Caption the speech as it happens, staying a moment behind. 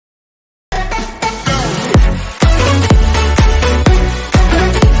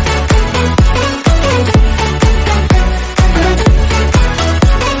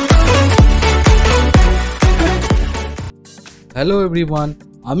Hello everyone,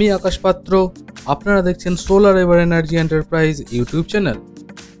 আমি আকাশ পাত্র। আপনারা দেখছেন solar energy enterprise YouTube channel.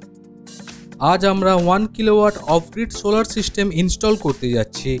 আজ আমরা 1 kilowatt off-grid solar system install করতে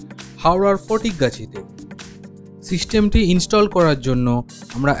যাচ্ছি হাওড়ার ফটিকগাছিতে। সিস্টেমটি ইনস্টল করার জন্য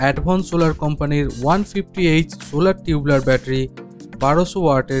আমরা অ্যাডভন সোলার কোম্পানির 150H সোলার টিউবলার ব্যাটারি 1200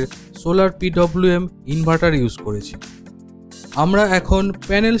 ওয়াটের সোলার PWM ইনভার্টার ইউজ করেছি। আমরা এখন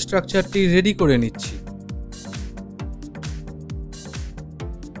প্যানেল স্ট্রাকচারটি রেডি করে নিচ্ছি।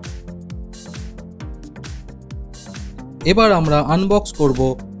 এবার আমরা আনবক্স করব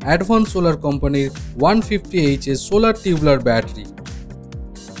অ্যাডভন সোলার কোম্পানির 150H এর solar tubular battery.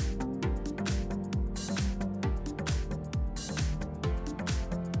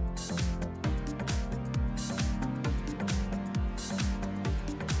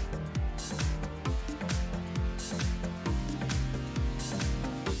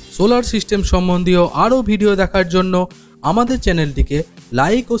 Solar system সম্বন্ধীয় আরও ভিডিও দেখার জন্য আমাদের চ্যানেলটিকে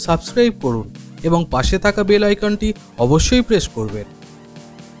লাইক ও সাবস্ক্রাইব করুন এবং পাশে থাকা বেল আইকনটি অবশ্যই প্রেস করবেন।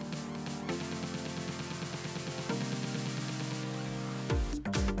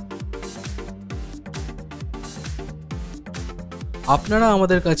 আপনারা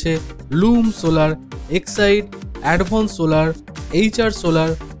আমাদের কাছে লুম solar, Exide, অ্যাডভন solar, HR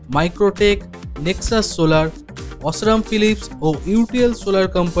solar, Microtek, Nexus solar, Osram-Philips ও UTL সোলার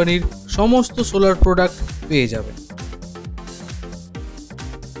কোম্পানির সমস্ত সোলার প্রোডাক্ট পেয়ে যাবেন।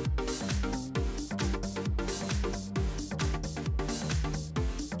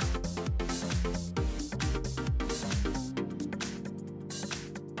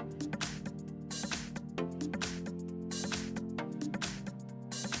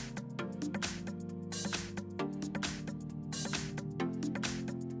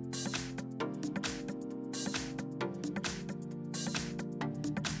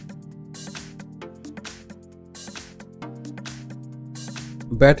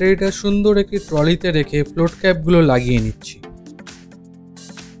 ব্যাটারিটা সুন্দর একটি ট্রলিতে রেখে ফ্লোট ক্যাপগুলো লাগিয়ে নিচ্ছি।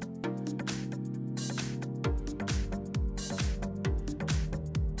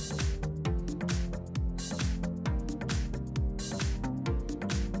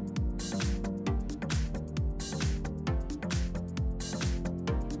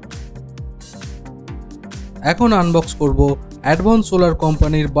 এখন আনবক্স করব অ্যাডভন সোলার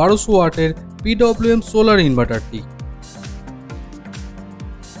কোম্পানির 1200 ওয়াটের PWM সোলার ইনভার্টারটি।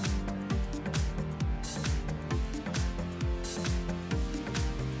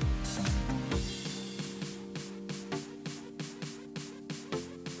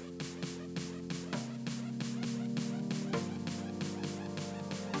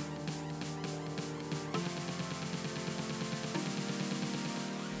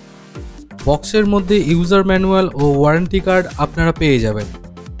 বক্সের মধ্যে ইউজার ম্যানুয়াল ও ওয়ারেন্টি কার্ড আপনারা পেয়ে যাবেন।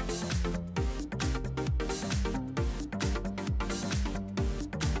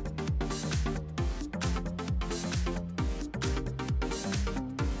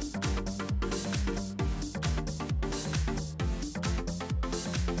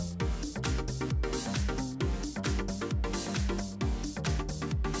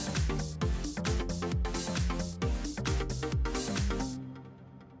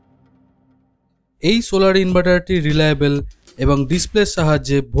 এই সোলার ইনভার্টারটি রিলায়েবল এবং ডিসপ্লের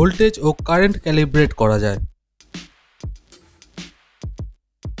সাহায্যে ভোল্টেজ ও কারেন্ট ক্যালিব্রেট করা যায়।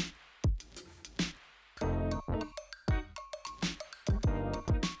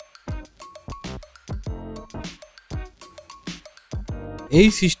 এই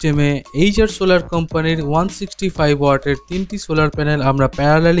সিস্টেমে HR সোলার কোম্পানির 165 ওয়াটের 3টি সোলার প্যানেল আমরা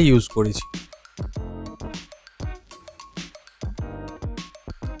প্যারালালি ইউজ করেছি।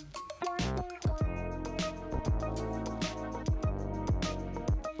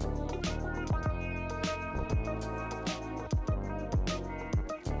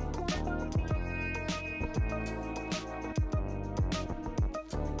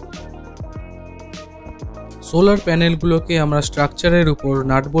 সোলার প্যানেলগুলোকে আমরা স্ট্রাকচারের উপর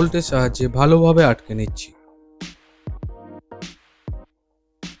নাট বোল্টের সাহায্যে ভালোভাবে আটকে নিচ্ছি।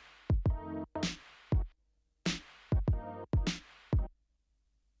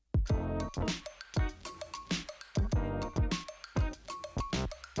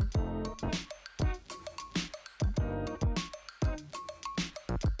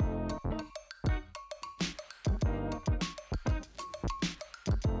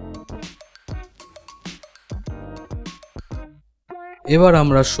 এবার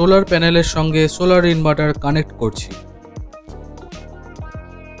আমরা সোলার প্যানেলের সঙ্গে সোলার ইনভার্টার কানেক্ট করছি।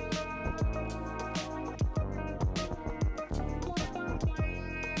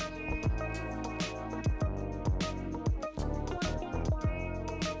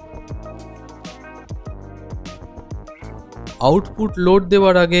 আউটপুট লোড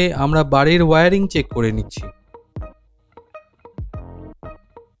দেওয়ার আগে আমরা বাড়ির ওয়্যারিং চেক করে নিচ্ছি।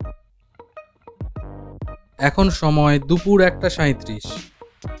 এখন সময় দুপুর 1:37।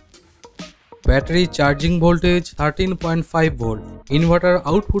 Battery charging voltage 13.5 volt, inverter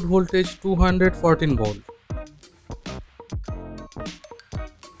output voltage 214 volt.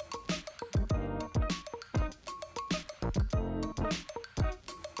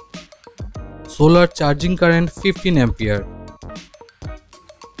 Solar charging current 15 ampere.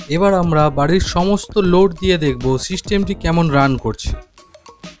 এবার আমরা বাড়ির সমস্ত লোড দিয়ে দেখব সিস্টেমটি কেমন রান করছে।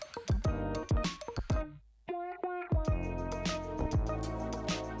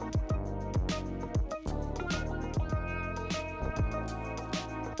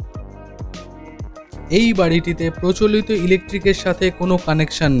 এই বাড়িটিতে প্রচলিত ইলেকট্রিকের সাথে কোনো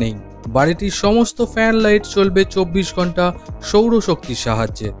কানেকশন নেই। বাড়িটির সমস্ত ফ্যান লাইট চলবে 24 ঘন্টা সৌরশক্তির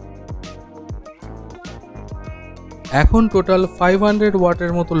সাহায্যে। এখন টোটাল 500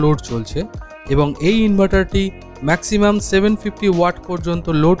 ওয়াটের মতো লোড চলছে এবং এই ইনভার্টারটি ম্যাক্সিমাম 750 ওয়াট পর্যন্ত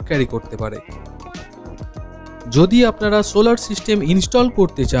লোড ক্যারি করতে পারে। যদি আপনারা সোলার সিস্টেম ইনস্টল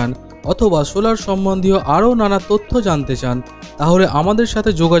করতে চান অথবা সোলার সম্বন্ধীয় আরও নানা তথ্য জানতে চান, তাহলে আমাদের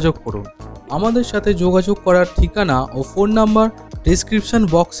সাথে যোগাযোগ করুন। আমাদের সাথে যোগাযোগ করার ঠিকানা ও ফোন নাম্বার ডেসক্রিপশন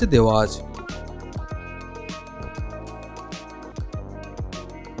বক্সে দেওয়া আছে।